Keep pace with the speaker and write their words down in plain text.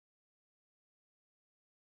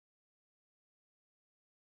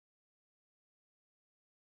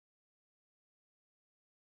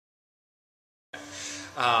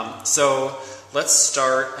So let's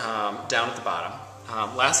start down at the bottom.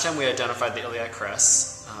 Last time we identified the iliac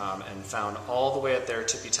crest and found all the way at their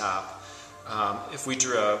tippy top. If we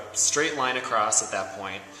drew a straight line across at that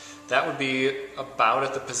point, that would be about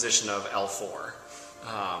at the position of L4.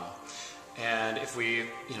 And if we,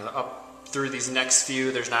 up through these next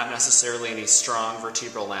few, there's not necessarily any strong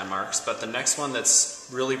vertebral landmarks, but the next one that's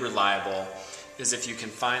really reliable is if you can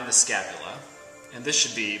find the scapula, and this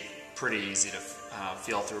should be pretty easy to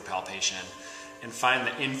feel through palpation, and find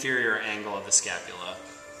the inferior angle of the scapula,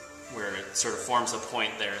 where it sort of forms a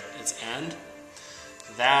point there at its end.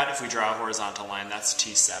 That, if we draw a horizontal line, that's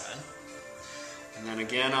T7. And then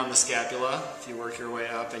again on the scapula, if you work your way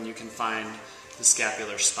up and you can find the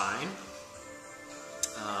scapular spine,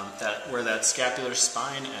 where that scapular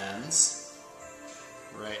spine ends,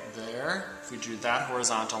 right there. If we drew that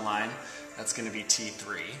horizontal line, that's going to be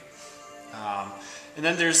T3. And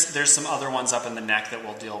then there's some other ones up in the neck that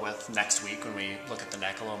we'll deal with next week when we look at the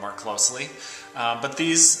neck a little more closely. But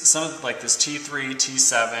some of like this T3,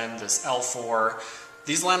 T7, this L4,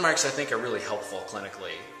 these landmarks I think are really helpful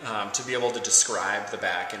clinically to be able to describe the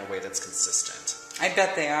back in a way that's consistent. I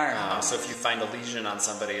bet they are. So if you find a lesion on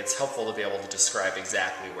somebody, it's helpful to be able to describe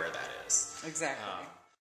exactly where that is. Exactly.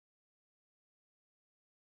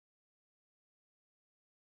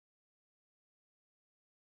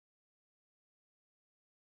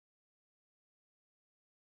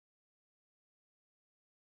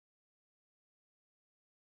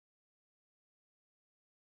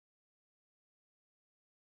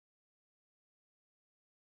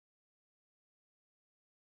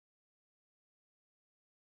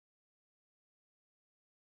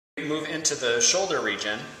 Move into the shoulder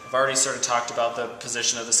region. I've already sort of talked about the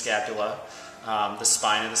position of the scapula, the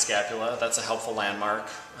spine of the scapula. That's a helpful landmark.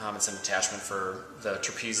 It's an attachment for the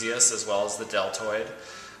trapezius as well as the deltoid.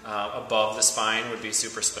 Above the spine would be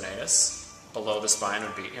supraspinatus. Below the spine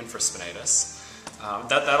would be infraspinatus.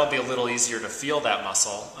 That'll be a little easier to feel that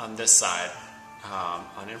muscle on this side,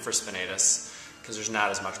 on infraspinatus, because there's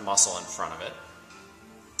not as much muscle in front of it.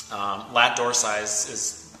 Lat dorsi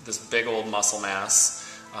is this big old muscle mass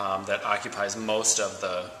that occupies most of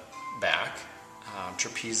the back.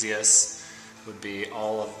 Trapezius would be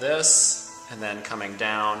all of this, and then coming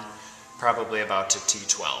down probably about to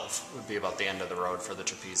T12 would be about the end of the road for the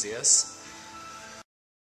trapezius.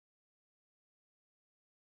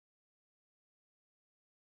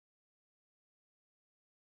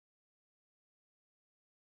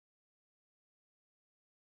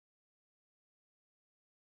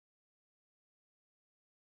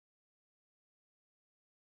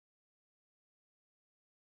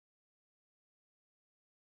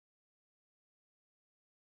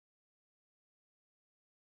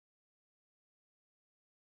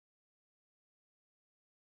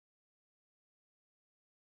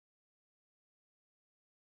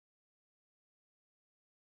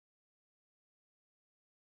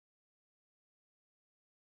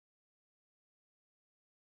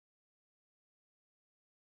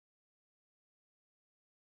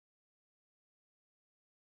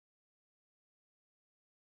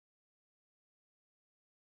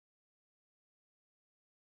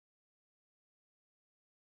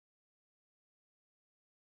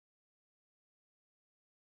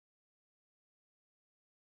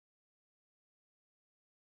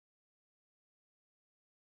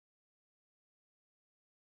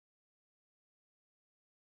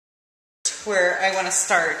 Where I want to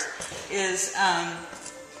start is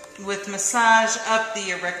with massage up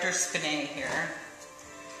the Erector Spinae here.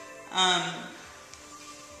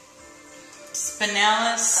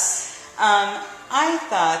 Spinalis, I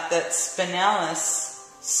thought that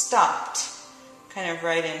Spinalis stopped kind of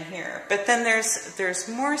right in here, but then there's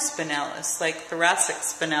more Spinalis, like thoracic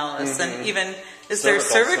Spinalis, and even is there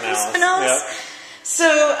cervical Spinalis?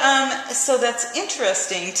 Yep. So that's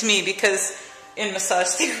interesting to me because in massage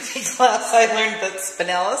therapy class, I learned that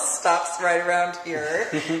Spinalis stops right around here,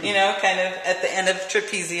 kind of at the end of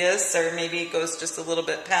trapezius, or maybe it goes just a little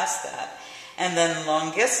bit past that. And then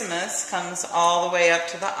longissimus comes all the way up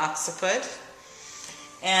to the occiput,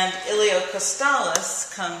 and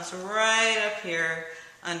iliocostalis comes right up here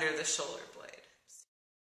under the shoulder blade.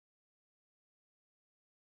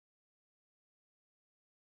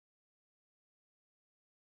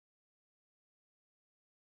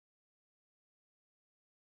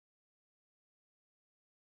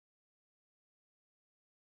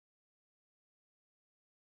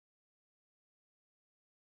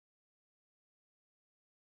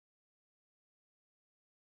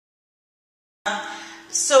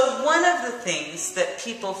 So one of the things that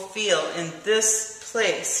people feel in this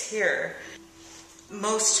place here,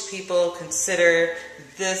 most people consider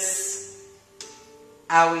this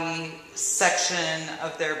owie section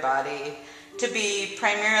of their body to be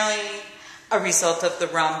primarily a result of the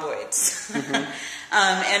rhomboids.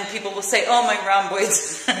 And people will say, oh, my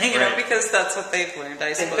rhomboids, Right. because that's what they've learned,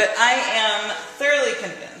 I suppose. But I am thoroughly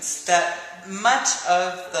convinced that much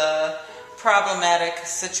of the problematic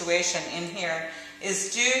situation in here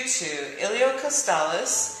is due to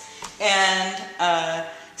iliocostalis and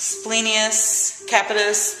splenius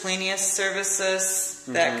capitis, splenius cervicis,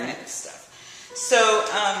 that kind of stuff. So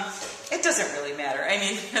it doesn't really matter. I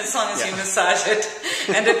mean, as long as you massage it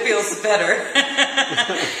and it feels better.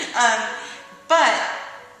 But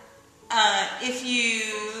if you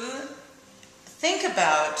think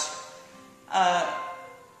about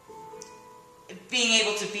being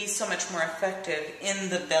able to be so much more effective in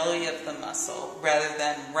the belly of the muscle rather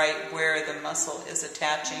than right where the muscle is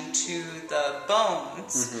attaching to the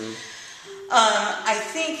bones, I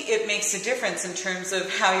think it makes a difference in terms of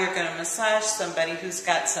how you're going to massage somebody who's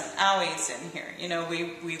got some owies in here. You know,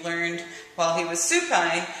 we learned while he was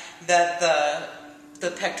supine that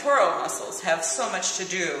the pectoral muscles have so much to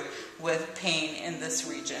do with pain in this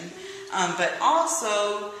region. But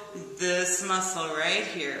also this muscle right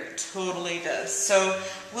here totally does. So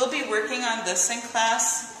we'll be working on this in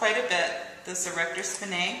class quite a bit, this Erector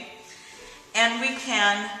Spinae. And we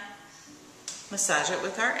can massage it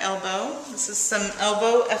with our elbow. This is some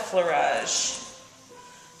elbow effleurage.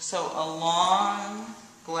 So a long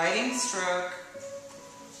gliding stroke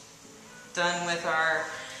done with our,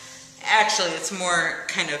 actually it's more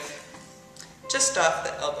kind of just off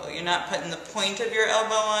the elbow. You're not putting the point of your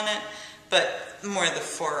elbow on it, but more the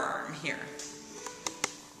forearm here.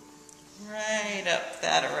 Right up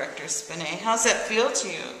that Erector Spinae. How's that feel to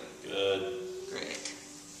you? Good. Great.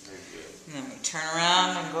 Very good. And then we turn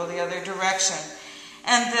around and go the other direction.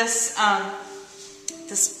 And this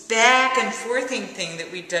this back and forthing thing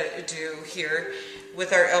that we do here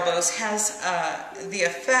with our elbows has the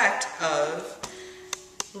effect of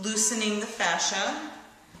loosening the fascia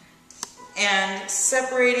and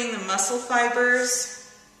separating the muscle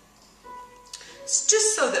fibers,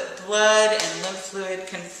 just so that blood and lymph fluid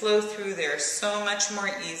can flow through there so much more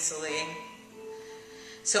easily.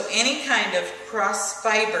 So any kind of cross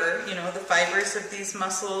fiber, you know, the fibers of these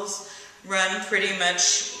muscles run pretty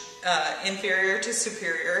much inferior to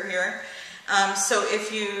superior here. So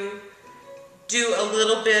if you do a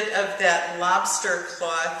little bit of that lobster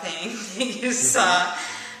claw thing that you saw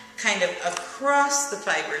kind of across the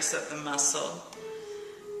fibers of the muscle,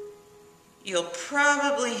 you'll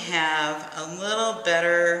probably have a little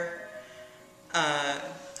better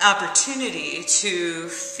opportunity to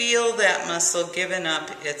feel that muscle giving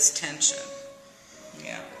up its tension.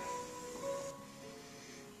 Yeah.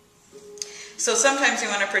 So sometimes you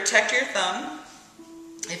want to protect your thumb.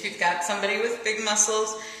 If you've got somebody with big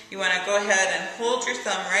muscles, you want to go ahead and hold your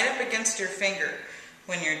thumb right up against your finger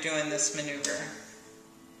when you're doing this maneuver.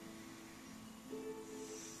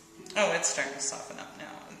 Oh, it's starting to soften up now.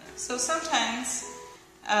 So sometimes,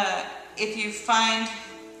 if you find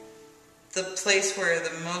the place where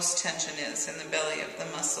the most tension is in the belly of the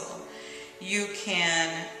muscle, you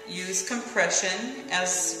can use compression,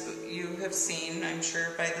 as you have seen, I'm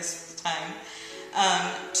sure, by this time,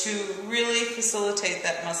 to really facilitate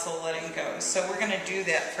that muscle letting go. So we're going to do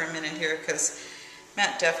that for a minute here, because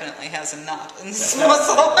Matt definitely has a knot in this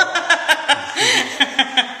muscle.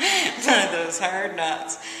 One of those hard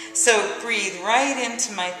knots. So breathe right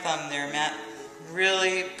into my thumb there, Matt.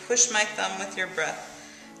 Really push my thumb with your breath.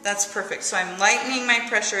 That's perfect. So I'm lightening my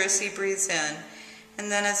pressure as he breathes in.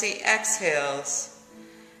 And then as he exhales,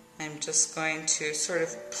 I'm just going to sort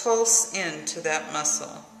of pulse into that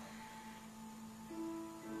muscle.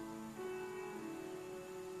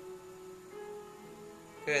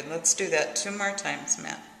 Good. Let's do that 2 more times,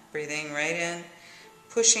 Matt. Breathing right in,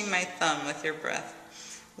 pushing my thumb with your breath.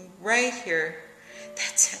 Right here.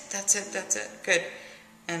 That's it, that's it, that's it. Good.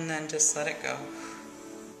 And then just let it go.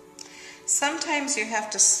 Sometimes you have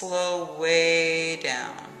to slow way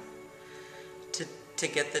down to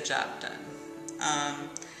get the job done.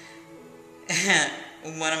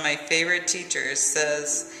 One of my favorite teachers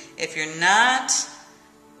says, if you're not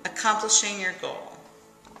accomplishing your goal,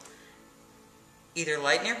 either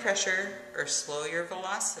lighten your pressure or slow your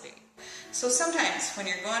velocity. So sometimes when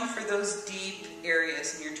you're going for those deep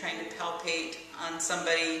areas and you're trying to palpate on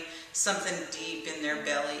somebody something deep in their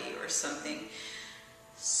belly or something,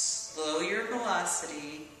 slow your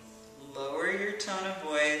velocity, lower your tone of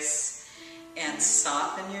voice, and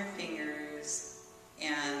soften your fingers,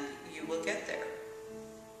 and you will get there.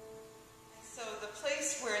 So the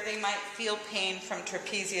place where somebody might feel pain from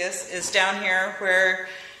trapezius is down here where,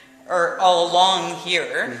 or all along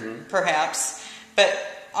here, perhaps, but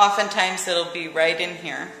oftentimes it'll be right in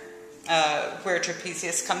here where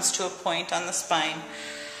trapezius comes to a point on the spine.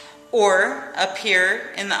 Or up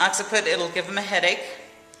here in the occiput, it'll give them a headache.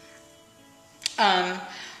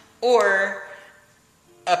 Or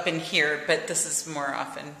up in here, but this is more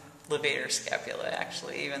often levator scapula,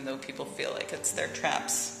 actually, even though people feel like it's their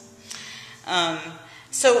traps.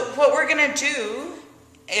 So what we're going to do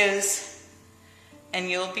is, and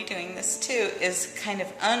you'll be doing this too, is kind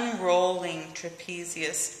of unrolling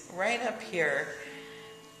trapezius right up here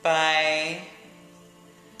by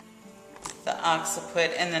the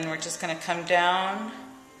occiput, and then we're just going to come down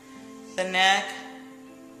the neck,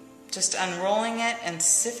 just unrolling it and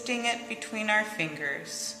sifting it between our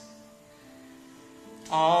fingers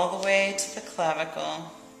all the way to the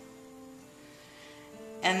clavicle,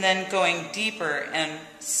 and then going deeper and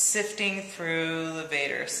sifting through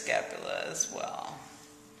levator scapula as well.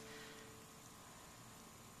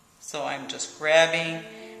 So I'm just grabbing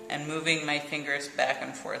and moving my fingers back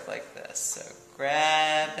and forth like this. So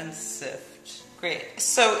grab and sift. Great.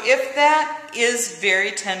 So if that is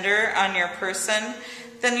very tender on your person,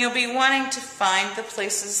 then you'll be wanting to find the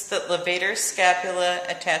places that levator scapula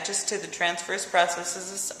attaches to the transverse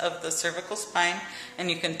processes of the cervical spine, and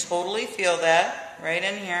you can totally feel that right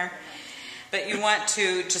in here. But you want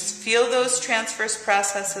to just feel those transverse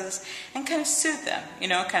processes and kind of soothe them, you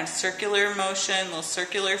know, kind of circular motion, little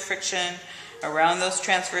circular friction around those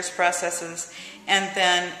transverse processes, and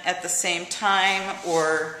then at the same time,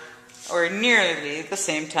 or nearly the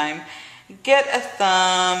same time, get a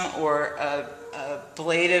thumb or a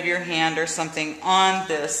blade of your hand or something on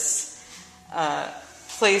this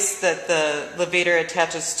place that the levator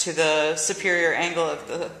attaches to the superior angle of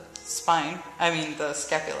the spine, the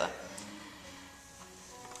scapula.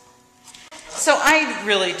 So I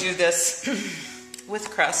really do this with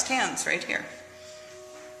crossed hands right here.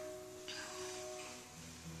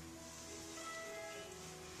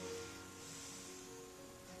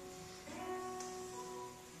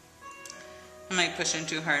 Am I pushing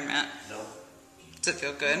too hard, Matt? No. Does it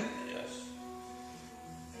feel good? Yes.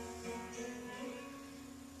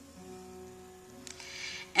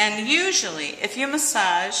 And usually, if you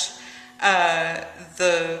massage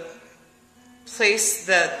the place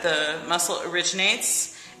that the muscle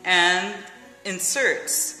originates and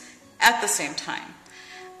inserts at the same time,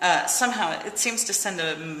 somehow it seems to send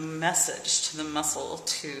a message to the muscle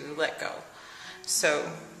to let go. So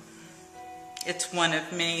it's one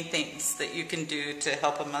of many things that you can do to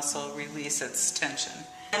help a muscle release its tension.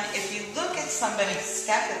 And if you look at somebody's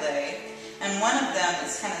scapulae, and one of them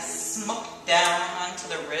is kind of smoked down onto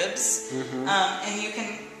the ribs, and you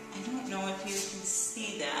can, I don't know if you can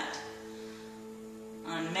see that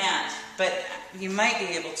on Matt, but you might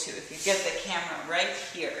be able to if you get the camera right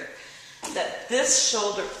here, that this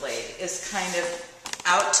shoulder blade is kind of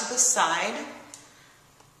out to the side,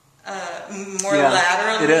 more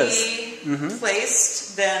laterally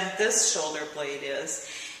placed than this shoulder blade is.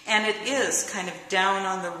 And it is kind of down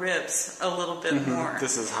on the ribs a little bit more.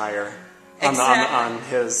 This is higher exactly. on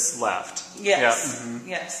his left. Yes, Yeah.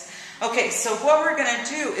 yes. Okay, so what we're going to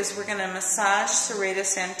do is we're going to massage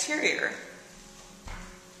serratus anterior.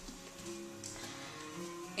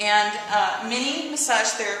 And many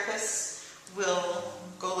massage therapists will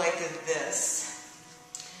go like this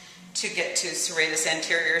to get to serratus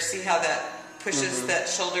anterior. See how that pushes that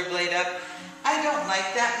shoulder blade up? I don't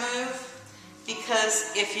like that move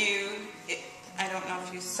because I don't know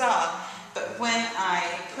if you saw, but when I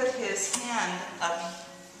put his hand up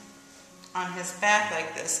on his back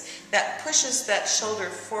like this, that pushes that shoulder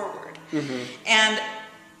forward. And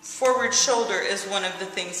forward shoulder is one of the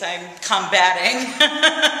things I'm combating.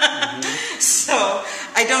 So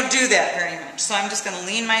I don't do that very much. So I'm just going to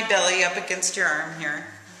lean my belly up against your arm here.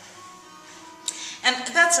 And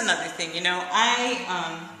that's another thing, you know,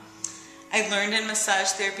 I learned in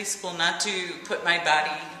massage therapy school not to put my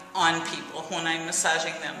body on people when I'm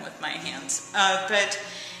massaging them with my hands. But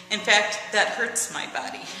in fact, that hurts my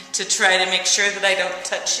body to try to make sure that I don't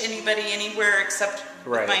touch anybody anywhere except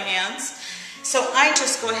with my hands. So I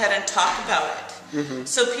just go ahead and talk about it.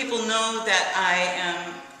 So people know that I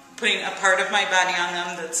am putting a part of my body on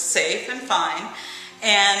them that's safe and fine,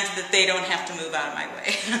 and that they don't have to move out of my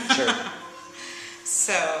way. Sure.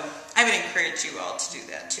 So I would encourage you all to do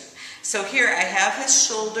that too. So here I have his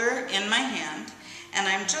shoulder in my hand, and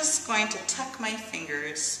I'm just going to tuck my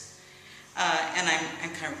fingers, and I'm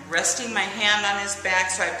kind of resting my hand on his back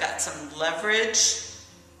so I've got some leverage.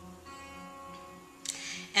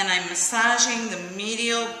 And I'm massaging the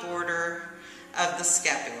medial border of the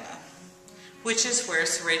scapula, which is where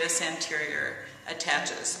serratus anterior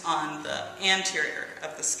attaches on the anterior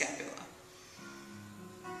of the scapula.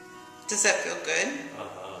 Does that feel good?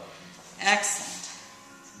 Excellent.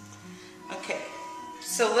 Okay,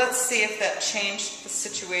 so let's see if that changed the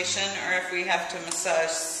situation or if we have to massage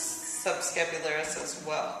subscapularis as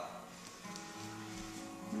well.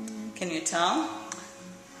 Can you tell?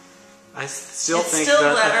 I still it's think still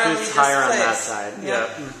that the foot's higher on that displaced. side. Yep.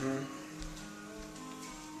 Yeah. Mm-hmm.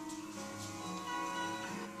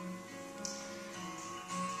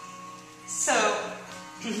 So,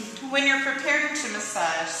 when you're preparing to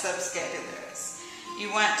massage subscapularis,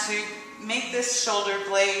 you want to make this shoulder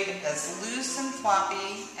blade as loose and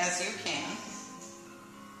floppy as you can.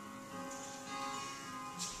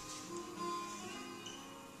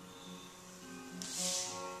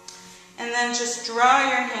 And then just draw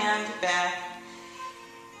your hand back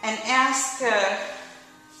and ask,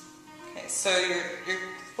 okay, so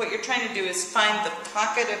what you're trying to do is find the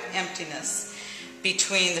pocket of emptiness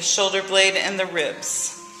between the shoulder blade and the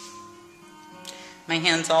ribs. My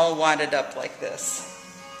hand's all wadded up like this.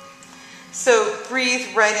 So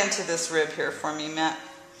breathe right into this rib here for me, Matt.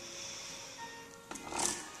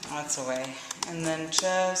 That's away. And then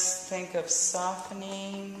just think of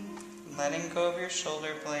softening, letting go of your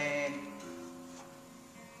shoulder blade.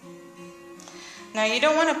 Now you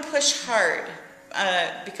don't want to push hard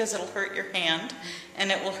because it'll hurt your hand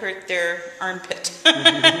and it will hurt their armpit.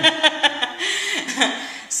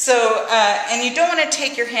 So, and you don't want to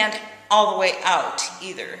take your hand all the way out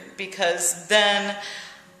either, because then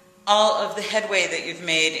all of the headway that you've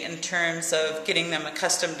made in terms of getting them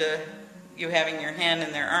accustomed to you having your hand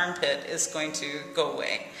in their armpit is going to go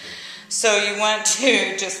away. So you want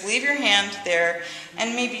to just leave your hand there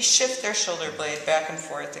and maybe shift their shoulder blade back and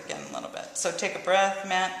forth again a little bit. So take a breath,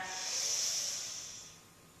 Matt.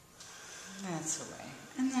 That's away.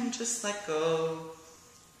 And then just let go.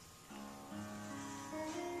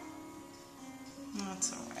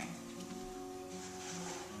 That's away.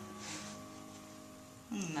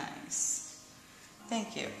 Nice.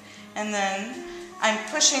 Thank you. And then I'm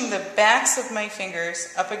pushing the backs of my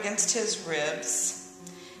fingers up against his ribs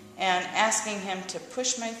and asking him to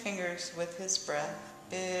push my fingers with his breath.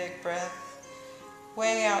 Big breath.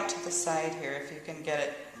 Way out to the side here if you can get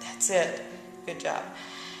it. That's it. Good job.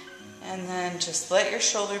 And then just let your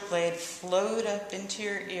shoulder blade float up into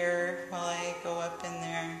your ear while I go up in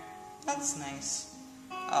there. That's nice.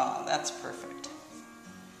 Oh, that's perfect.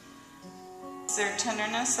 Is there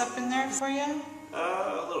tenderness up in there for you?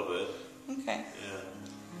 A little bit. Okay. Yeah.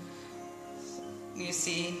 You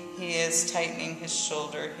see, he is tightening his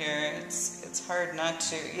shoulder here. It's hard not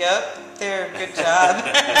to. Yep, there. Good job.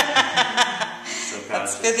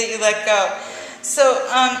 That's good that you let go. So,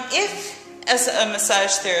 if as a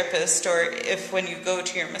massage therapist, or if when you go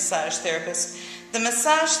to your massage therapist, the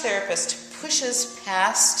massage therapist pushes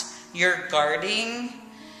past your guarding,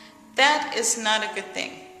 that is not a good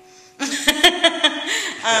thing.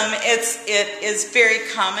 It is very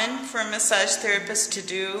common for a massage therapist to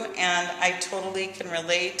do, and I totally can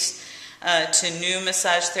relate to new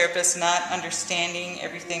massage therapists not understanding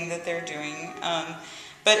everything that they're doing.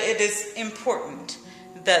 But it is important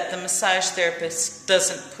that the massage therapist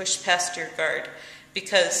doesn't push past your guard,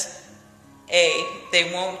 because A,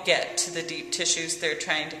 they won't get to the deep tissues they're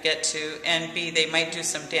trying to get to, and B, they might do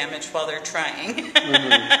some damage while they're trying.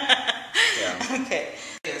 Yeah. Okay,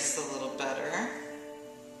 just a little better.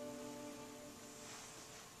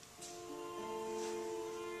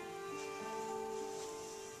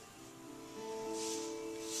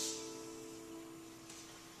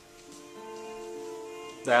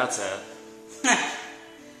 That's it.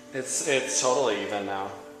 It's totally even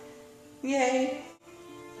now. Yay.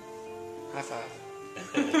 High five.